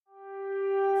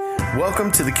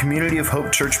Welcome to the Community of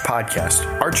Hope Church podcast.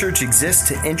 Our church exists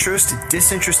to interest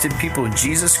disinterested people in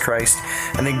Jesus Christ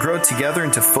and then grow together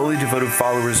into fully devoted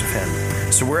followers of Him.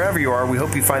 So wherever you are, we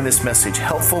hope you find this message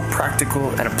helpful, practical,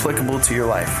 and applicable to your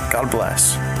life. God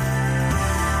bless.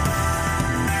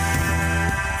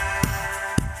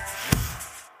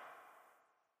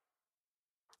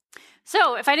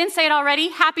 So, if I didn't say it already,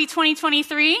 happy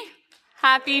 2023.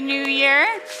 Happy New Year.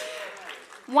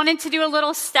 Wanted to do a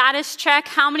little status check.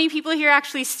 How many people here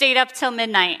actually stayed up till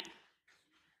midnight?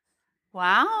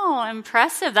 Wow,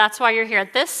 impressive. That's why you're here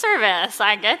at this service.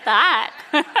 I get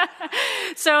that.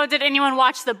 So, did anyone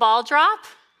watch the ball drop?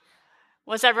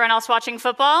 Was everyone else watching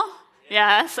football?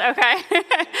 Yes, okay.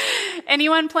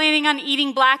 Anyone planning on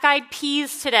eating black-eyed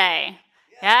peas today?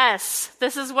 Yes,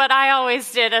 this is what I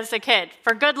always did as a kid,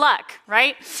 for good luck,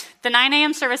 right? The 9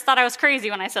 a.m. service thought I was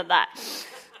crazy when I said that.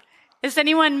 Has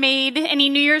anyone made any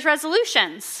New Year's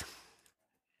resolutions?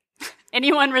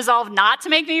 Anyone resolved not to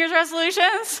make New Year's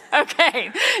resolutions? Okay,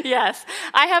 yes.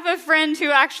 I have a friend who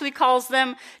actually calls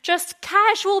them just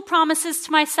casual promises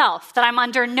to myself that I'm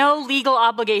under no legal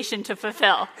obligation to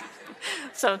fulfill.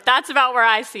 So that's about where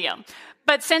I see them.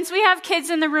 But since we have kids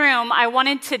in the room, I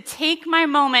wanted to take my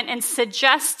moment and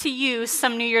suggest to you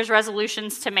some New Year's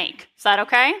resolutions to make. Is that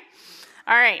okay?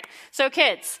 All right. So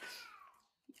kids,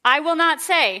 I will not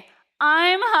say,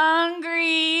 I'm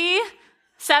hungry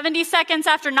 70 seconds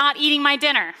after not eating my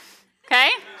dinner. Okay?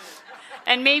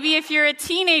 And maybe if you're a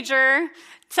teenager,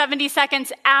 70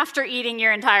 seconds after eating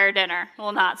your entire dinner.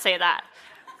 Will not say that.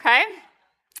 Okay?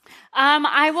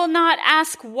 I will not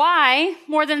ask why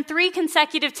more than 3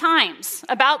 consecutive times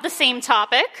about the same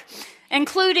topic,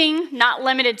 including, not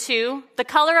limited to, the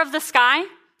color of the sky,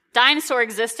 dinosaur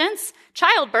existence,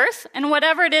 childbirth, and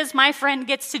whatever it is my friend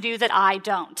gets to do that I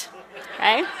don't.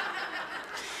 Okay?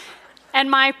 And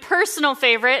my personal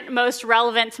favorite, most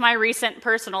relevant to my recent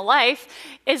personal life,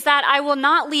 is that I will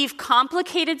not leave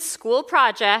complicated school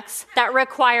projects that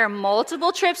require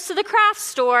multiple trips to the craft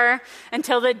store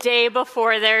until the day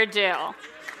before they're due.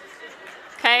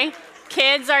 Okay?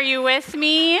 Kids, are you with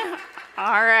me?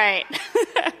 All right.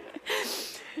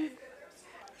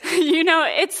 You know,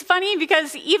 it's funny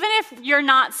because even if you're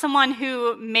not someone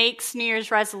who makes New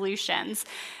Year's resolutions,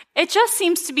 it just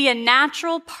seems to be a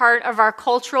natural part of our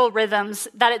cultural rhythms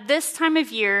that at this time of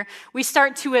year, we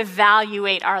start to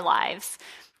evaluate our lives.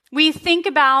 We think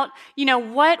about,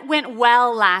 what went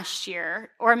well last year,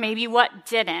 or maybe what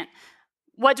didn't.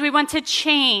 What do we want to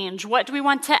change? What do we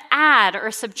want to add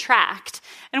or subtract?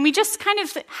 And we just kind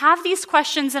of have these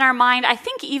questions in our mind, I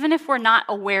think even if we're not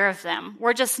aware of them.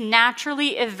 We're just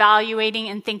naturally evaluating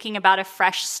and thinking about a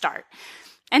fresh start.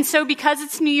 And so because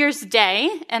it's New Year's Day,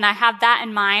 and I have that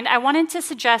in mind, I wanted to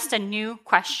suggest a new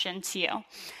question to you.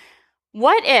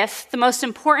 What if the most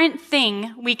important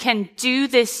thing we can do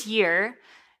this year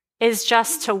is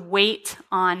just to wait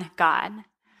on God?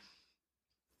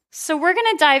 So we're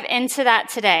going to dive into that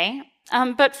today.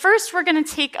 But first, we're going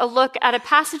to take a look at a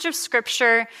passage of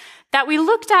Scripture that we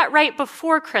looked at right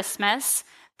before Christmas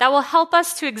that will help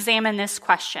us to examine this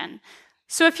question.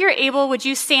 So if you're able, would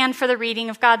you stand for the reading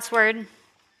of God's Word?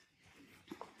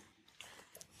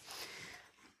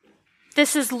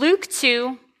 This is Luke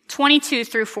 2, 22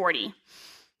 through 40.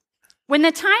 When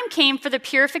the time came for the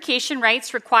purification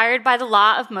rites required by the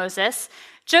law of Moses,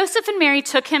 Joseph and Mary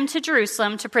took him to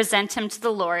Jerusalem to present him to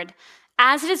the Lord.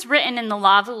 As it is written in the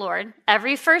law of the Lord,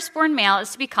 every firstborn male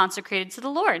is to be consecrated to the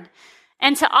Lord,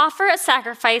 and to offer a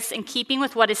sacrifice in keeping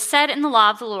with what is said in the law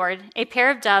of the Lord, a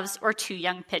pair of doves or 2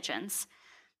 young pigeons.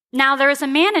 Now there is a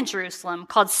man in Jerusalem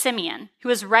called Simeon, who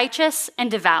was righteous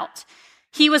and devout.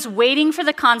 He was waiting for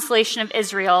the consolation of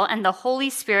Israel, and the Holy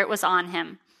Spirit was on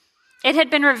him. It had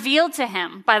been revealed to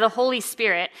him by the Holy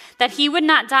Spirit that he would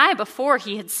not die before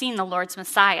he had seen the Lord's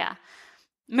Messiah.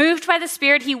 Moved by the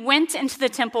Spirit, he went into the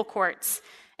temple courts.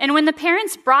 And when the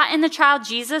parents brought in the child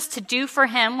Jesus to do for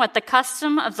him what the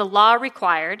custom of the law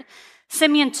required,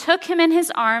 Simeon took him in his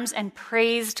arms and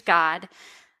praised God,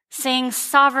 saying,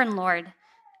 "Sovereign Lord,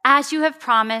 as you have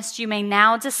promised, you may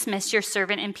now dismiss your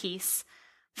servant in peace.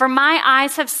 For my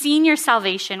eyes have seen your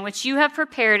salvation, which you have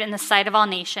prepared in the sight of all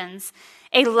nations,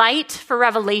 a light for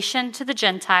revelation to the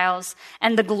Gentiles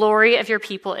and the glory of your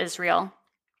people Israel."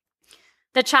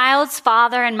 The child's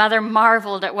father and mother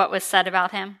marveled at what was said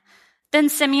about him. Then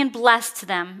Simeon blessed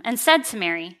them and said to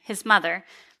Mary, his mother,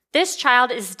 "This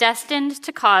child is destined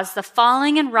to cause the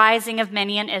falling and rising of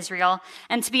many in Israel,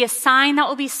 and to be a sign that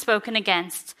will be spoken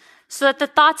against, so that the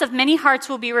thoughts of many hearts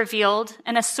will be revealed,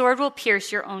 and a sword will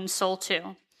pierce your own soul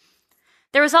too."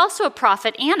 There was also a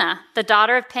prophet, Anna, the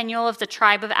daughter of Penuel of the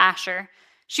tribe of Asher.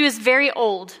 She was very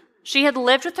old, She had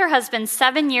lived with her husband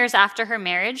 7 years after her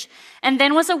marriage and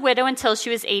then was a widow until she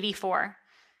was 84.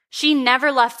 She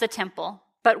never left the temple,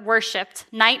 but worshiped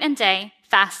night and day,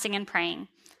 fasting and praying.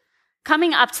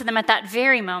 Coming up to them at that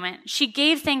very moment, she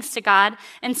gave thanks to God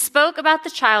and spoke about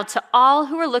the child to all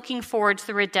who were looking forward to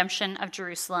the redemption of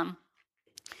Jerusalem.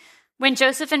 When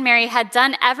Joseph and Mary had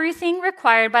done everything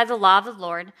required by the law of the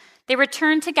Lord, they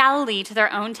returned to Galilee to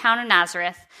their own town of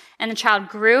Nazareth, and the child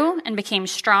grew and became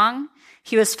strong.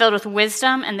 He was filled with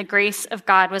wisdom, and the grace of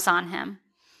God was on him.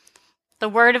 The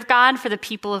word of God for the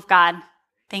people of God.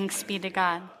 Thanks be to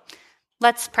God.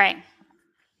 Let's pray.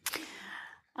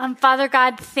 Father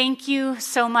God, thank you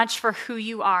so much for who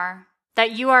you are,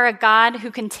 that you are a God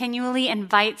who continually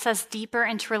invites us deeper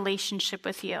into relationship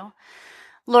with you.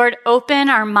 Lord, open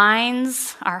our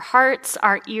minds, our hearts,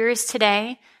 our ears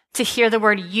today to hear the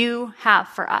word you have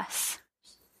for us.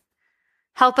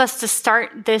 Help us to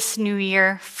start this new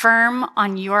year firm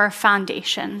on your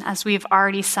foundation, as we've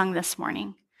already sung this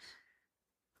morning.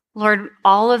 Lord,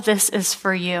 all of this is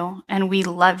for you, and we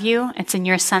love you. It's in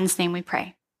your Son's name we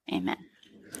pray. Amen.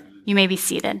 You may be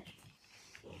seated.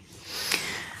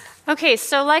 Okay,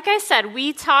 so like I said,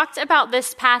 we talked about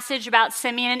this passage about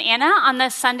Simeon and Anna on the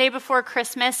Sunday before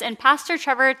Christmas, and Pastor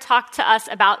Trevor talked to us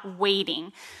about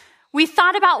waiting. We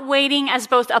thought about waiting as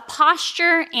both a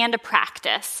posture and a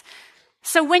practice.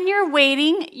 So when you're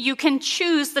waiting, you can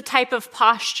choose the type of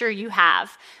posture you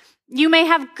have. You may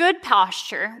have good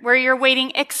posture, where you're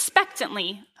waiting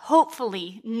expectantly,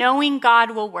 hopefully, knowing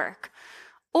God will work.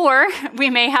 Or we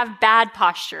may have bad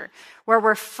posture, where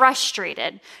we're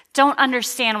frustrated, don't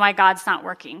understand why God's not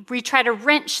working. We try to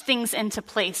wrench things into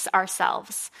place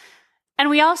ourselves. And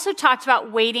we also talked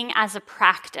about waiting as a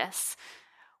practice.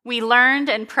 We learned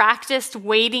and practiced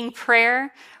waiting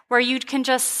prayer, where you can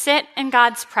just sit in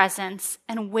God's presence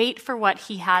and wait for what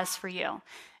he has for you.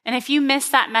 And if you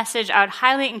missed that message, I would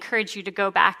highly encourage you to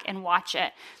go back and watch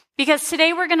it, because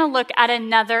today we're going to look at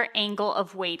another angle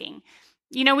of waiting.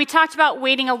 You know, we talked about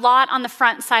waiting a lot on the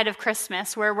front side of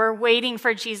Christmas, where we're waiting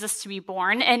for Jesus to be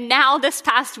born. And now this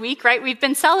past week, right, we've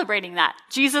been celebrating that.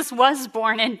 Jesus was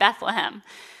born in Bethlehem.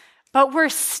 But we're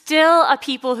still a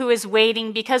people who is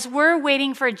waiting, because we're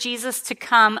waiting for Jesus to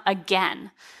come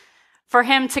again, for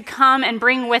him to come and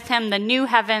bring with him the new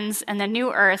heavens and the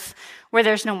new earth, where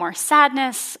there's no more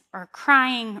sadness or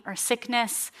crying or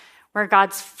sickness, where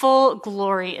God's full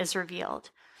glory is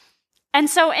revealed. And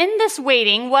so in this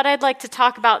waiting, what I'd like to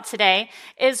talk about today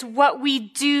is what we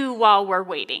do while we're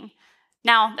waiting.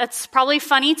 Now, that's probably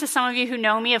funny to some of you who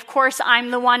know me. Of course,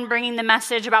 I'm the one bringing the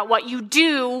message about what you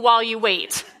do while you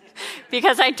wait,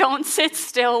 because I don't sit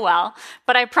still well.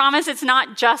 But I promise it's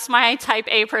not just my type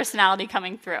A personality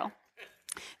coming through.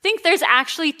 I think there's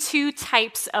actually two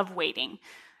types of waiting.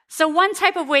 So one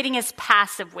type of waiting is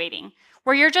passive waiting,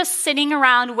 where you're just sitting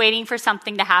around waiting for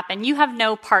something to happen. You have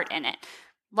no part in it.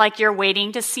 Like you're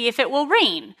waiting to see if it will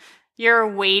rain. You're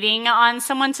waiting on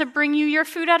someone to bring you your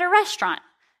food at a restaurant.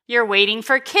 You're waiting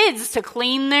for kids to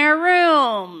clean their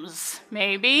rooms.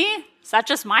 Maybe. Is that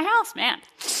just my house? Man.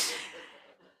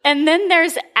 And then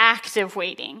there's active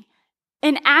waiting.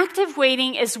 And active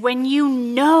waiting is when you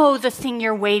know the thing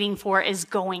you're waiting for is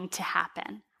going to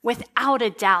happen, without a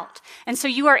doubt. And so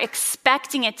you are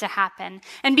expecting it to happen.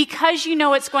 And because you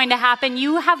know it's going to happen,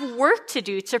 you have work to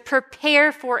do to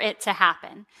prepare for it to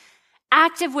happen.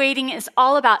 Active waiting is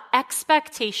all about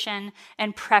expectation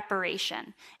and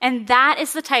preparation. And that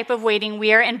is the type of waiting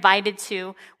we are invited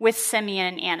to with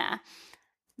Simeon and Anna.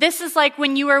 This is like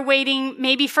when you were waiting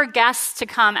maybe for guests to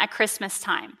come at Christmas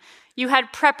time. You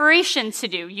had preparation to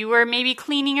do. You were maybe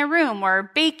cleaning a room or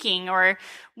baking or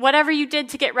whatever you did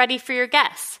to get ready for your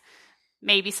guests.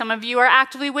 Maybe some of you are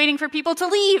actively waiting for people to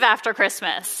leave after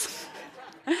Christmas.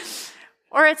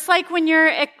 Or it's like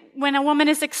when a woman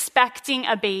is expecting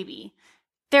a baby.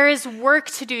 There is work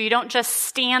to do. You don't just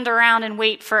stand around and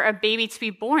wait for a baby to be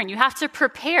born. You have to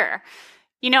prepare.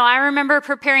 You know, I remember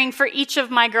preparing for each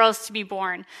of my girls to be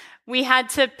born. We had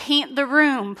to paint the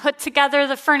room, put together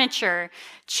the furniture,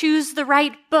 choose the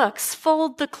right books,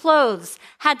 fold the clothes,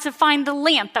 had to find the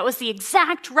lamp that was the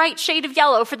exact right shade of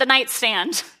yellow for the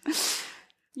nightstand.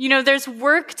 You know, there's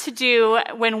work to do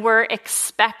when we're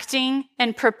expecting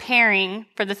and preparing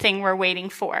for the thing we're waiting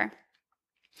for.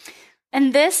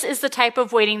 And this is the type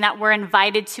of waiting that we're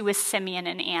invited to with Simeon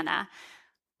and Anna.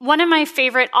 One of my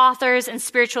favorite authors and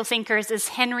spiritual thinkers is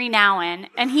Henry Nouwen,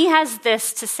 and he has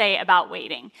this to say about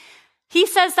waiting. He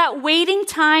says that waiting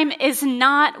time is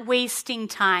not wasting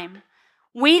time.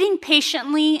 Waiting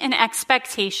patiently in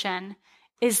expectation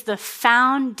is the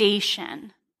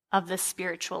foundation of the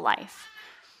spiritual life.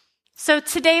 So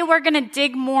today we're going to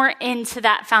dig more into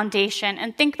that foundation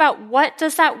and think about what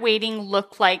does that waiting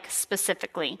look like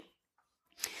specifically.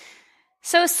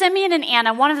 So Simeon and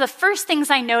Anna, one of the first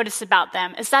things I noticed about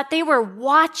them is that they were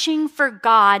watching for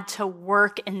God to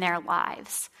work in their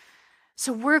lives.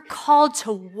 So we're called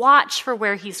to watch for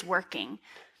where he's working.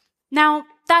 Now,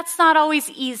 that's not always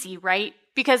easy, right?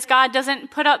 Because God doesn't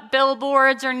put up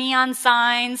billboards or neon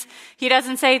signs. He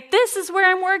doesn't say, this is where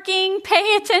I'm working,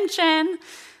 pay attention.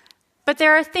 But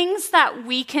there are things that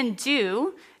we can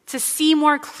do to see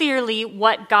more clearly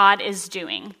what God is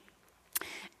doing.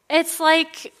 It's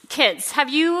like kids. Have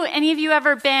any of you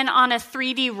ever been on a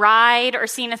 3D ride or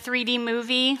seen a 3D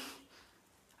movie?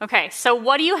 Okay, so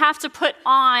what do you have to put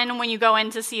on when you go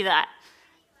in to see that?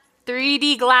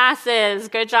 3D glasses.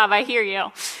 Good job, I hear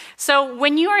you. So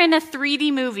when you are in a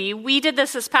 3D movie, we did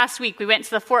this past week. We went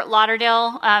to the Fort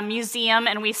Lauderdale Museum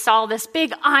and we saw this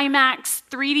big IMAX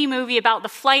 3D movie about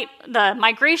the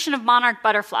migration of monarch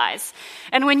butterflies.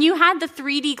 And when you had the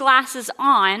 3D glasses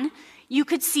on, you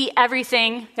could see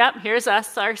everything. Yep, here's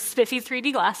us, our spiffy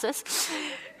 3D glasses.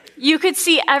 You could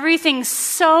see everything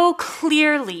so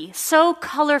clearly, so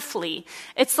colorfully.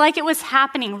 It's like it was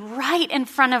happening right in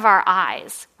front of our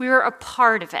eyes. We were a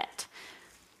part of it.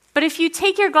 But if you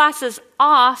take your glasses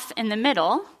off in the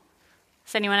middle,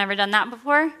 has anyone ever done that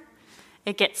before?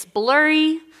 It gets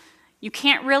blurry. You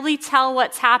can't really tell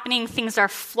what's happening. Things are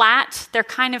flat. They're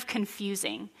kind of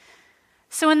confusing.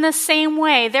 So in the same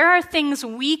way, there are things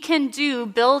we can do,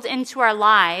 build into our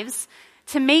lives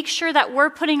to make sure that we're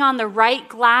putting on the right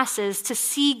glasses to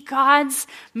see God's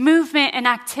movement and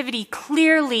activity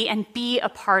clearly and be a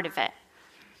part of it.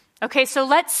 Okay, so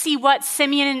let's see what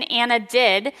Simeon and Anna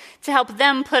did to help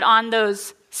them put on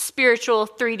those spiritual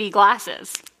 3D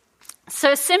glasses.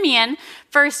 So Simeon,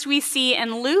 first we see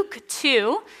in Luke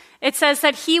 2, it says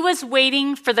that he was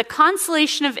waiting for the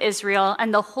consolation of Israel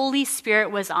and the Holy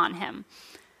Spirit was on him.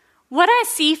 What I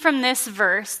see from this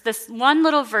verse, this one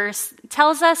little verse,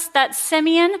 tells us that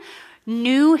Simeon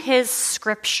knew his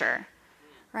scripture,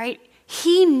 right?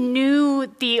 He knew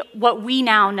what we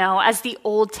now know as the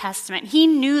Old Testament. He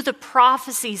knew the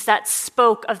prophecies that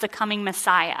spoke of the coming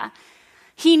Messiah.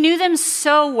 He knew them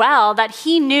so well that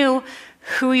he knew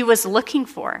who he was looking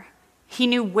for. He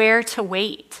knew where to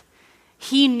wait.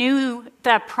 He knew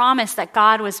the promise that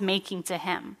God was making to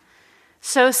him.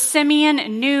 So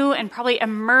Simeon knew and probably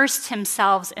immersed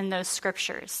himself in those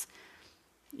scriptures.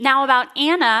 Now about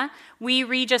Anna, we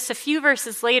read just a few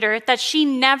verses later that she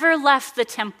never left the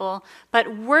temple,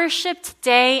 but worshiped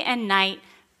day and night,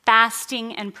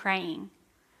 fasting and praying.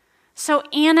 So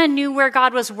Anna knew where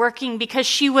God was working because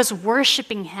she was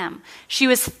worshiping him. She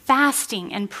was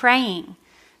fasting and praying.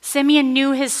 Simeon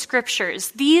knew his scriptures.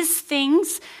 These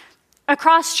things,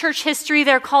 across church history,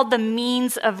 they're called the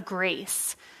means of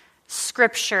grace.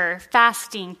 Scripture,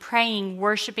 fasting, praying,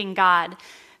 worshiping God.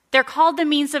 They're called the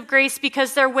means of grace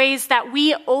because they're ways that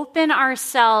we open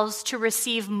ourselves to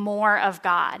receive more of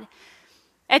God.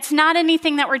 It's not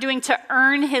anything that we're doing to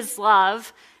earn his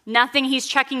love, nothing he's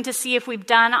checking to see if we've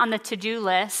done on the to-do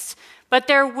list, but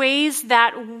they're ways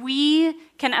that we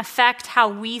can affect how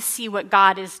we see what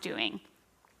God is doing.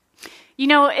 You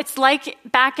know, it's like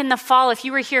back in the fall, if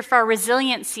you were here for our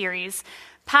Resilient series,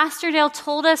 Pastor Dale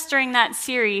told us during that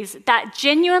series that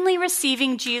genuinely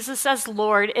receiving Jesus as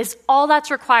Lord is all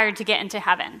that's required to get into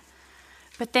heaven.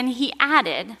 But then he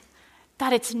added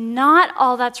that it's not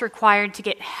all that's required to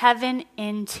get heaven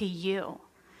into you.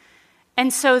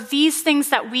 And so these things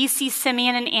that we see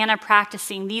Simeon and Anna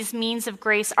practicing, these means of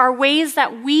grace, are ways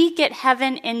that we get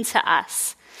heaven into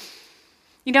us.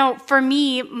 You know, for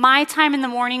me, my time in the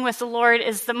morning with the Lord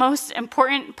is the most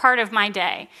important part of my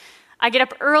day. I get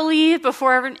up early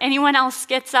before anyone else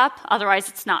gets up, otherwise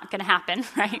it's not going to happen,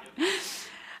 right?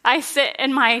 I sit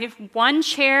in my one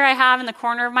chair I have in the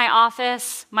corner of my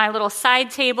office, my little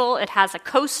side table. It has a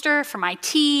coaster for my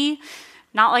tea,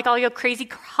 not like all you crazy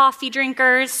coffee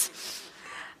drinkers.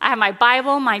 I have my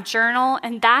Bible, my journal,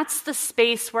 and that's the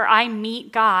space where I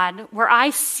meet God, where I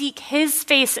seek his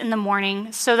face in the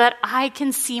morning so that I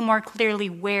can see more clearly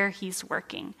where he's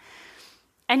working.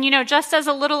 And, you know, just as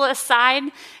a little aside,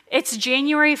 it's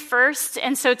January 1st,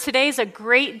 and so today's a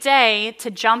great day to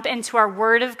jump into our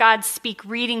Word of God Speak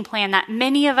reading plan that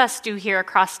many of us do here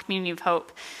across Community of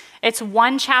Hope. It's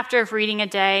one chapter of reading a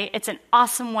day. It's an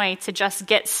awesome way to just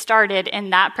get started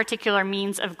in that particular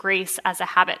means of grace as a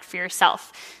habit for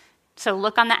yourself. So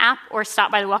look on the app or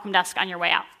stop by the welcome desk on your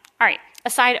way out. All right,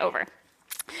 aside over.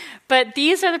 But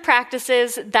these are the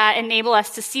practices that enable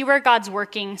us to see where God's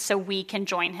working so we can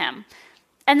join him.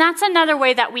 And that's another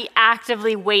way that we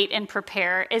actively wait and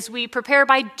prepare, is we prepare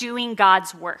by doing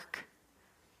God's work.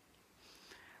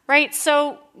 right?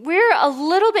 So we're a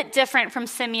little bit different from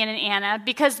Simeon and Anna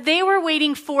because they were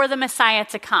waiting for the Messiah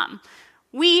to come.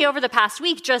 We, over the past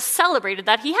week, just celebrated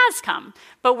that he has come,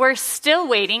 but we're still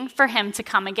waiting for him to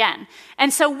come again.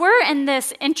 And so we're in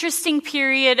this interesting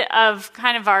period of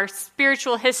kind of our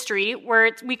spiritual history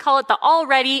where we call it the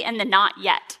already and the not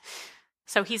yet.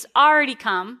 So he's already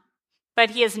come,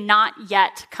 but he has not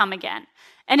yet come again.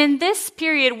 And in this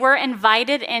period, we're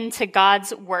invited into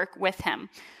God's work with him.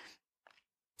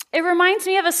 It reminds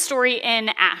me of a story in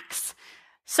Acts.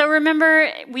 So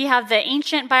remember, we have the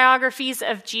ancient biographies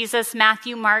of Jesus,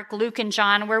 Matthew, Mark, Luke, and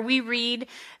John, where we read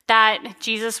that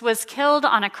Jesus was killed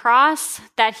on a cross,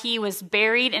 that he was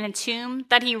buried in a tomb,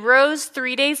 that he rose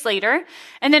 3 days later,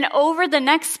 and then over the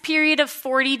next period of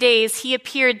 40 days, he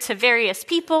appeared to various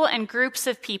people and groups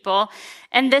of people,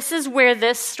 and this is where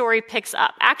this story picks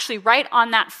up, actually right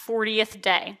on that 40th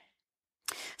day.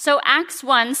 So Acts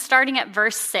 1, starting at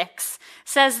verse 6,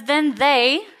 says, "Then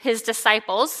they, his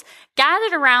disciples,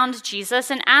 gathered around Jesus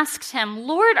and asked him,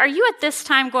 'Lord, are you at this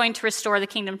time going to restore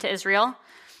the kingdom to Israel?'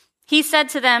 He said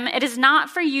to them, 'It is not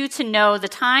for you to know the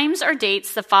times or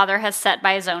dates the Father has set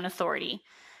by his own authority,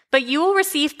 but you will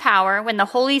receive power when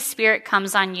the Holy Spirit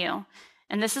comes on you.'"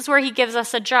 And this is where he gives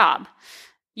us a job.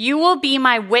 "You will be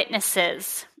my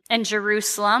witnesses in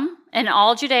Jerusalem, in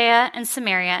all Judea and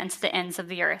Samaria, and to the ends of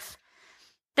the earth."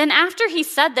 Then after he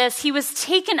said this, he was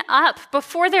taken up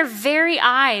before their very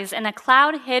eyes, and a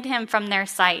cloud hid him from their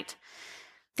sight.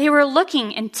 They were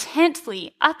looking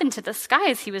intently up into the sky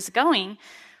as he was going,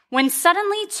 when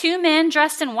suddenly 2 men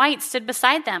dressed in white stood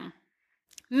beside them.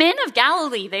 "Men of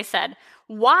Galilee," they said,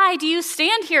 "why do you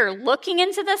stand here looking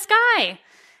into the sky?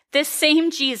 This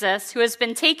same Jesus who has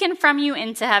been taken from you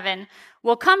into heaven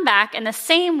will come back in the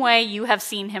same way you have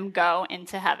seen him go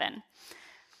into heaven."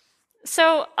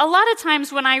 So a lot of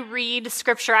times when I read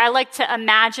scripture, I like to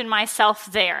imagine myself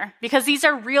there because these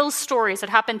are real stories that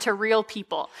happen to real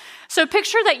people. So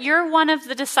picture that you're one of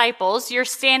the disciples. You're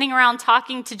standing around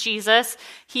talking to Jesus.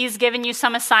 He's given you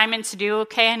some assignment to do.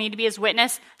 Okay, I need to be his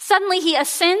witness. Suddenly he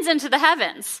ascends into the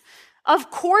heavens.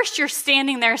 Of course you're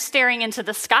standing there staring into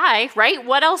the sky, right?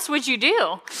 What else would you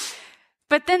do?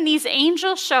 But then these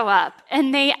angels show up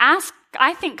and they ask,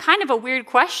 I think, kind of a weird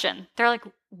question. They're like,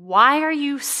 "Why are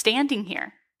you standing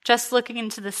here, just looking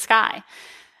into the sky?"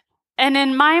 And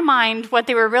in my mind, what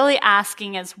they were really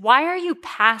asking is, why are you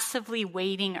passively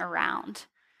waiting around?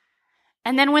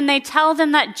 And then when they tell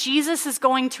them that Jesus is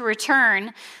going to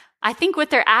return, I think what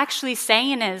they're actually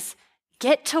saying is,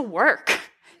 get to work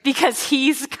because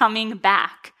he's coming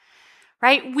back,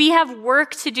 right? We have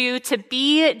work to do to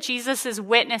be Jesus's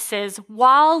witnesses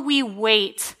while we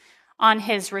wait on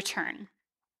his return.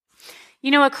 You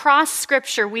know, across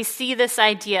scripture, we see this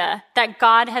idea that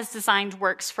God has designed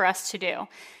works for us to do.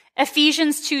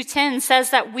 Ephesians 2:10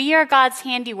 says that we are God's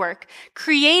handiwork,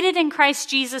 created in Christ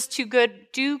Jesus to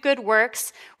do good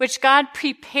works, which God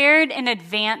prepared in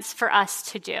advance for us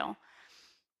to do.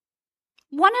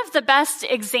 One of the best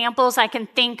examples I can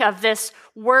think of this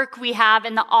work we have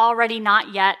in the already not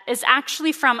yet is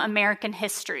actually from American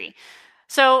history.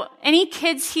 So any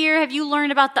kids here, have you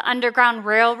learned about the Underground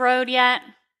Railroad yet?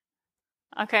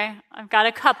 Okay, I've got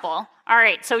a couple. All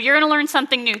right, so you're going to learn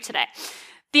something new today.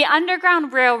 The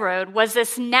Underground Railroad was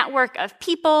this network of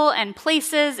people and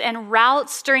places and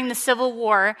routes during the Civil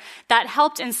War that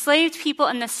helped enslaved people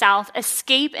in the South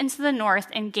escape into the North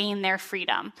and gain their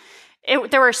freedom.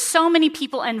 There were so many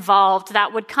people involved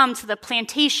that would come to the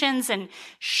plantations and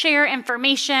share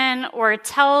information or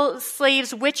tell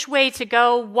slaves which way to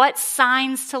go, what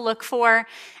signs to look for.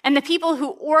 And the people who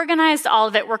organized all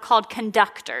of it were called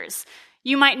conductors.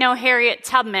 You might know Harriet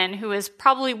Tubman, who is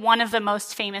probably one of the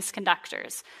most famous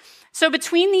conductors. So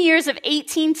between the years of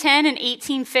 1810 and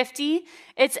 1850,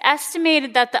 it's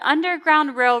estimated that the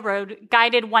Underground Railroad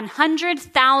guided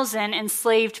 100,000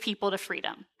 enslaved people to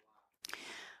freedom.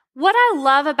 What I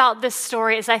love about this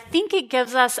story is I think it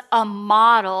gives us a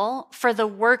model for the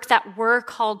work that we're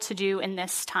called to do in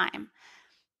this time.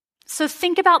 So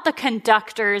think about the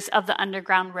conductors of the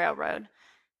Underground Railroad.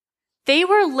 They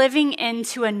were living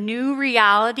into a new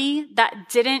reality that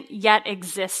didn't yet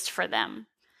exist for them.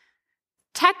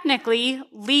 Technically,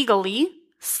 legally,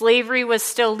 slavery was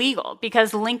still legal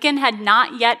because Lincoln had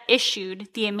not yet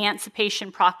issued the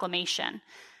Emancipation Proclamation.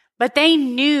 But they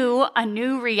knew a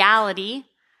new reality,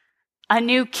 a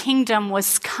new kingdom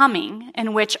was coming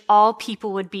in which all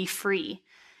people would be free.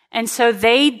 And so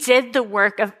they did the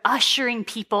work of ushering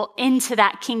people into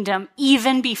that kingdom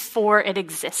even before it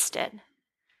existed.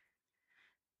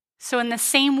 So in the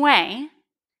same way,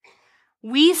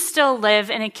 We still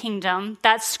live in a kingdom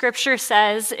that Scripture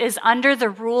says is under the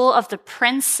rule of the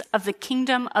prince of the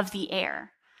kingdom of the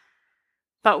air.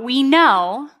 But we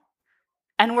know,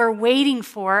 and we're waiting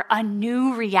for, a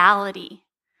new reality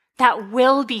that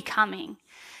will be coming.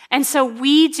 And so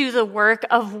we do the work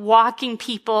of walking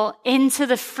people into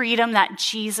the freedom that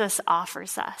Jesus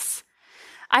offers us.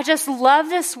 I just love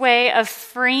this way of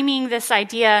framing this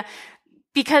idea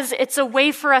because it's a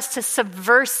way for us to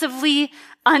subversively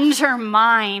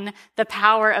undermine the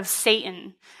power of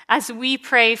Satan as we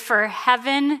pray for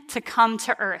heaven to come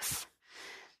to earth.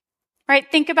 Right?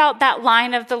 Think about that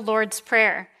line of the Lord's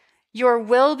Prayer. Your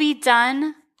will be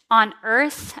done on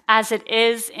earth as it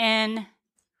is in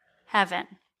heaven.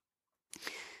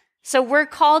 So we're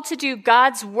called to do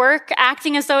God's work,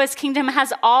 acting as though his kingdom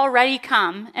has already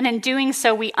come. And in doing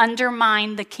so, we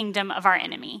undermine the kingdom of our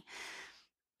enemy.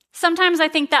 Sometimes I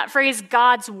think that phrase,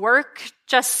 God's work,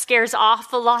 just scares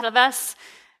off a lot of us.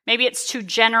 Maybe it's too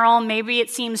general. Maybe it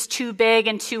seems too big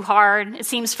and too hard. It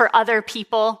seems for other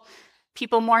people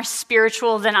more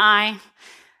spiritual than I.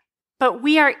 But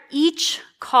we are each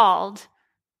called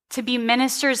to be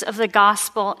ministers of the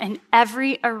gospel in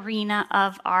every arena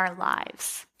of our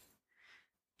lives.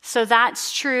 So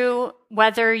that's true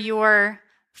whether you're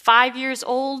 5 years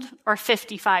old or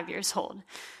 55 years old.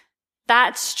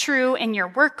 That's true in your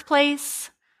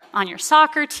workplace, on your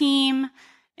soccer team,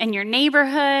 in your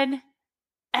neighborhood.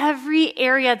 Every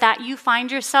area that you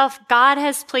find yourself, God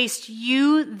has placed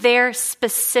you there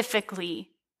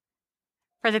specifically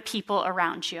for the people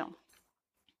around you.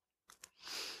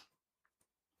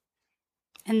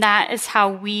 And that is how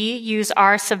we use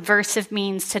our subversive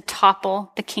means to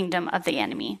topple the kingdom of the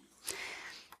enemy.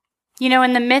 You know,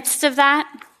 in the midst of that,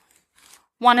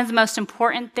 one of the most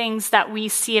important things that we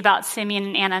see about Simeon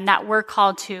and Anna and that we're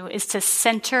called to is to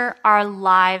center our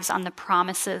lives on the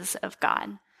promises of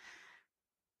God.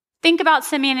 Think about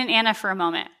Simeon and Anna for a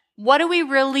moment. What do we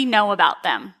really know about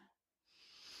them?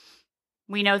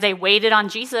 We know they waited on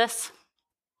Jesus.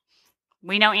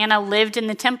 We know Anna lived in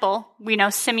the temple. We know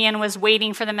Simeon was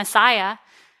waiting for the Messiah.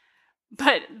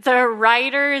 But the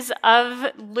writer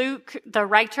of Luke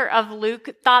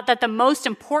thought that the most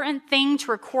important thing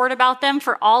to record about them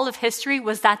for all of history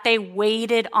was that they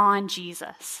waited on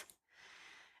Jesus.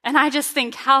 And I just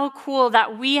think how cool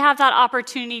that we have that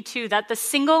opportunity too, that the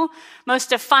single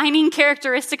most defining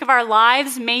characteristic of our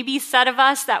lives may be said of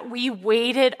us that we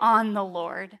waited on the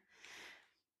Lord.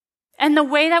 And the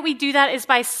way that we do that is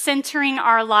by centering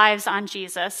our lives on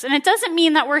Jesus. And it doesn't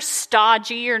mean that we're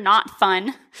stodgy or not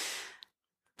fun,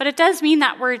 but it does mean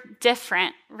that we're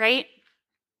different, right?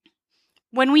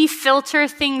 When we filter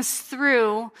things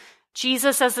through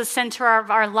Jesus as the center of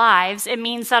our lives, it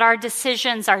means that our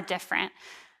decisions are different.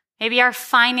 Maybe our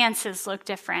finances look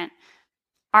different,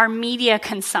 our media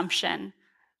consumption,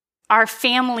 our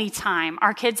family time,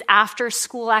 our kids'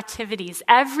 after-school activities.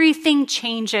 Everything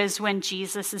changes when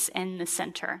Jesus is in the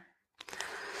center.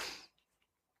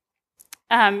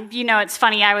 It's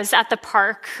funny. I was at the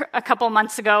park a couple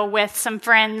months ago with some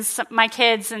friends, my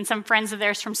kids and some friends of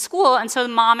theirs from school. And so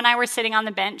Mom and I were sitting on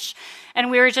the bench,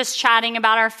 and we were just chatting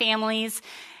about our families.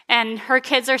 And her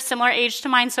kids are similar age to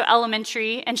mine, so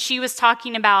elementary. And she was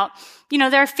talking about,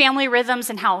 their family rhythms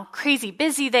and how crazy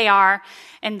busy they are,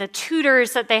 and the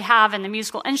tutors that they have and the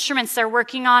musical instruments they're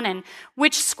working on, and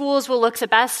which schools will look the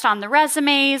best on the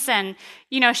resumes. And,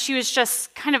 she was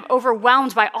just kind of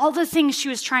overwhelmed by all the things she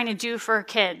was trying to do for her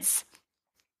kids.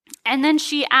 And then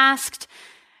she asked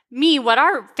me what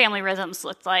our family rhythms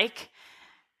looked like.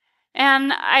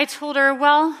 And I told her,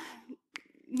 well,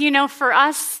 for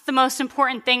us, the most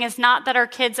important thing is not that our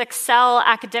kids excel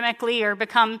academically or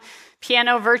become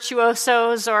piano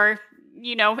virtuosos or,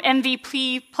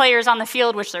 MVP players on the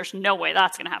field, which there's no way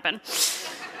that's going to happen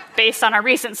based on our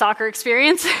recent soccer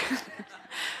experience.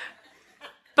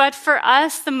 But for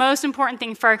us, the most important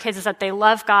thing for our kids is that they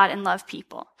love God and love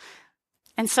people.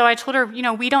 And so I told her,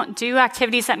 we don't do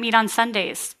activities that meet on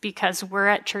Sundays because we're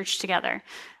at church together.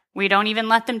 We don't even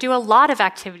let them do a lot of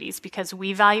activities because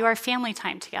we value our family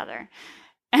time together.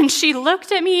 And she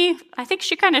looked at me, I think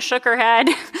she kind of shook her head,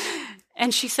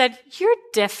 and she said, "You're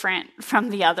different from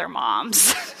the other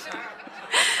moms."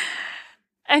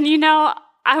 And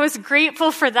I was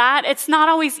grateful for that. It's not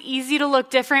always easy to look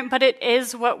different, but it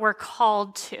is what we're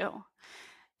called to.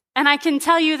 And I can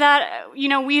tell you that,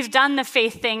 we've done the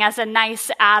faith thing as a nice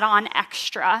add-on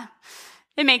extra.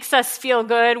 It makes us feel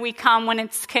good. We come when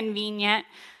it's convenient.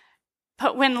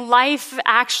 But when life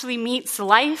actually meets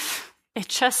life, it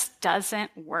just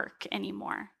doesn't work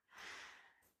anymore.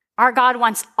 Our God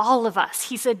wants all of us.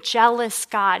 He's a jealous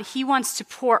God. He wants to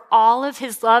pour all of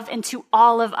his love into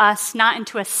all of us, not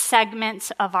into a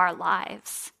segment of our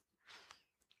lives.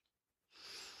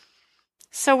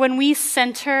 So when we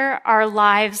center our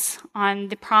lives on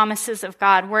the promises of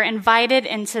God, we're invited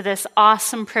into this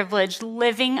awesome privilege,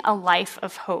 living a life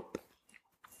of hope.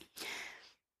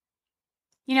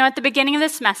 You know, at the beginning of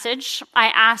this message, I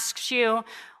asked you,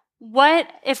 what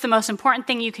if the most important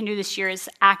thing you can do this year is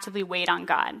actively wait on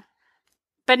God?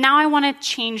 But now I want to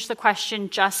change the question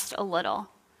just a little.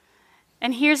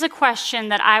 And here's a question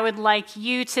that I would like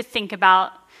you to think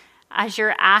about as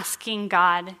you're asking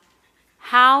God,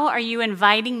 how are you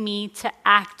inviting me to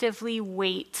actively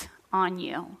wait on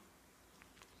you?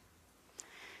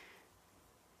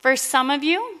 For some of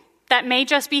you, that may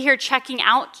just be here checking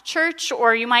out church,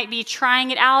 or you might be trying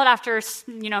it out after,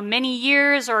 many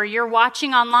years, or you're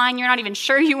watching online, you're not even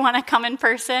sure you want to come in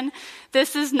person.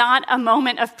 This is not a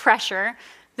moment of pressure.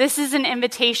 This is an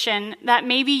invitation that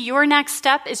maybe your next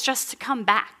step is just to come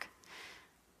back.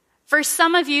 For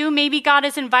some of you, maybe God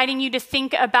is inviting you to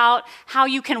think about how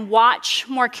you can watch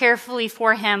more carefully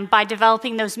for him by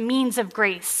developing those means of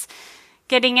grace,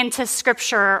 getting into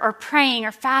scripture or praying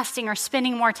or fasting or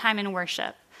spending more time in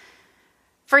worship.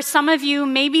 For some of you,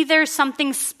 maybe there's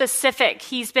something specific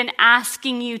he's been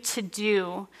asking you to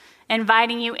do,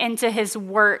 inviting you into his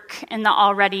work in the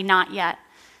already not yet.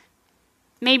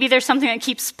 Maybe there's something that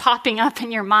keeps popping up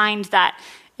in your mind that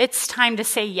it's time to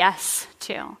say yes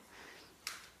to.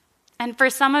 And for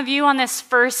some of you on this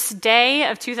first day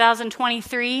of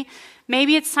 2023,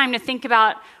 maybe it's time to think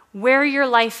about where your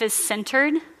life is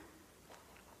centered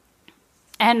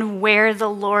and where the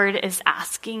Lord is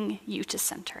asking you to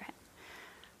center it.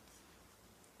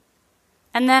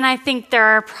 And then I think there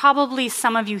are probably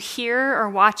some of you here or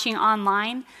watching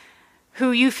online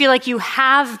who you feel like you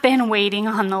have been waiting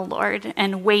on the Lord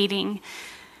and waiting,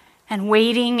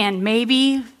 and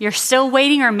maybe you're still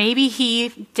waiting, or maybe he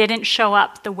didn't show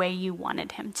up the way you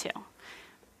wanted him to.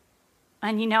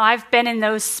 And I've been in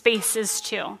those spaces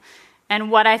too.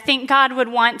 And what I think God would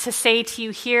want to say to you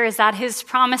here is that his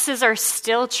promises are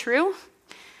still true,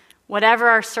 whatever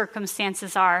our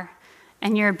circumstances are,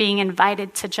 and you're being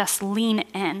invited to just lean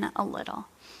in a little.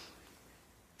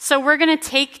 So we're going to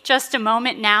take just a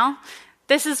moment now.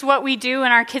 This is what we do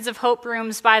in our Kids of Hope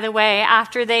rooms, by the way.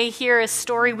 After they hear a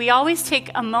story, we always take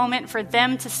a moment for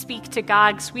them to speak to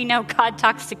God, because we know God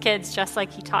talks to kids just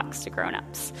like he talks to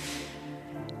grown-ups.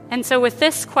 And so with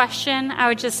this question, I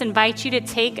would just invite you to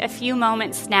take a few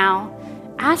moments now.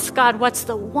 Ask God, what's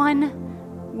the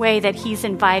one way that he's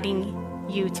inviting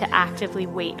you to actively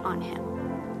wait on him?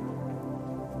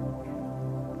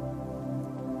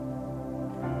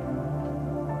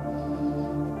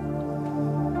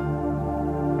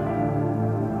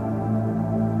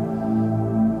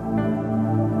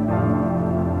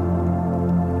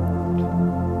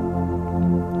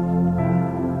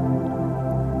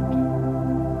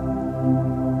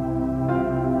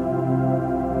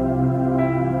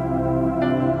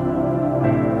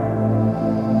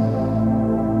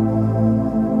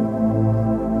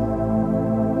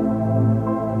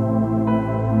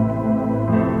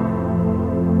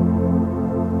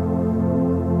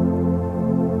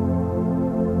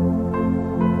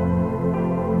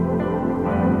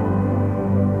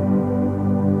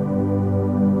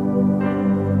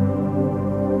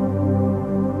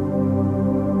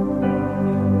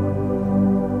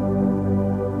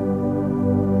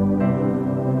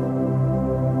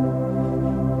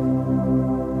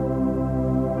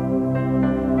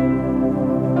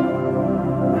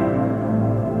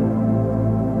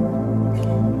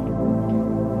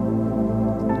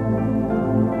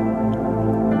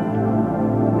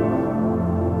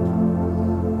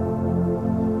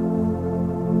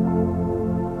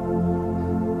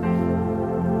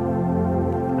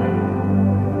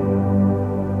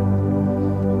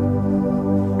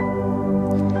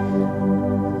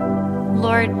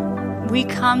 We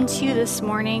come to you this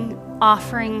morning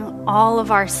offering all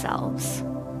of ourselves.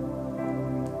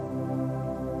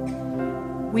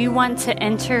 We want to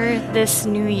enter this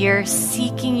new year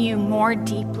seeking you more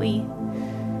deeply,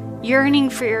 yearning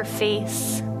for your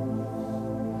face,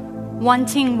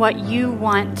 wanting what you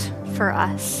want for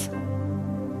us.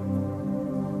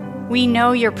 We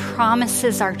know your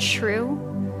promises are true,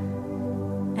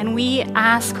 and we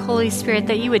ask, Holy Spirit,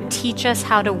 that you would teach us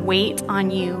how to wait on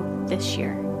you this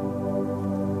year.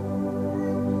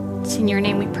 It's in your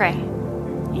name we pray.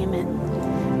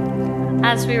 Amen.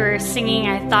 As we were singing,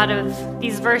 I thought of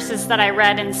these verses that I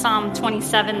read in Psalm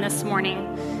 27 this morning.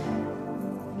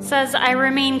 It says, I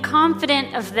remain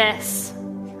confident of this.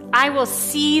 I will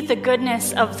see the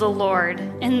goodness of the Lord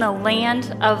in the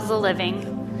land of the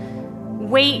living.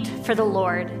 Wait for the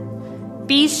Lord.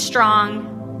 Be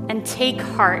strong and take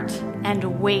heart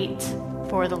and wait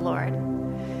for the Lord.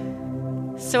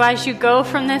 So as you go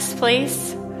from this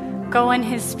place, go in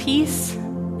his peace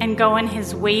and go in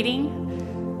his waiting.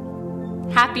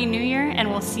 Happy New Year, and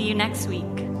we'll see you next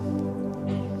week.